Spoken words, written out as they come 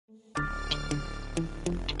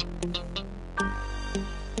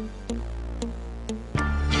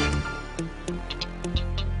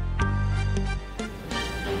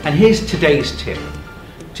And here's today's tip.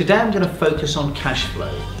 Today I'm going to focus on cash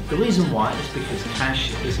flow. The reason why is because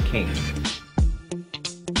cash is king.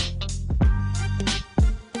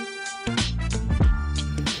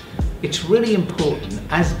 It's really important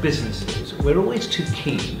as businesses, we're always too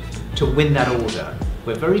keen to win that order.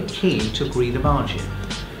 We're very keen to agree the margin.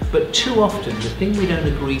 But too often the thing we don't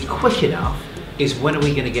agree quick enough is when are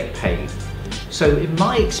we going to get paid. So in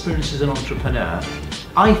my experience as an entrepreneur,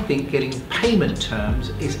 I think getting payment terms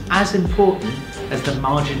is as important as the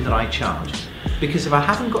margin that I charge. Because if I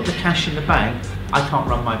haven't got the cash in the bank, I can't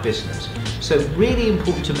run my business. So really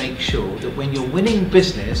important to make sure that when you're winning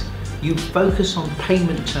business, you focus on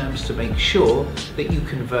payment terms to make sure that you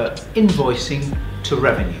convert invoicing to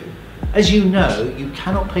revenue. As you know, you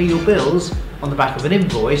cannot pay your bills on the back of an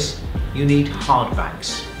invoice, you need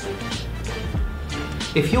hardbacks.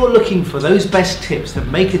 If you're looking for those best tips that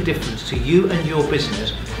make a difference to you and your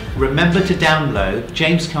business, remember to download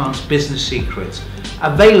James Caan's Business Secrets,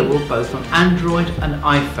 available both on Android and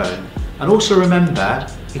iPhone. And also remember,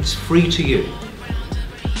 it's free to you.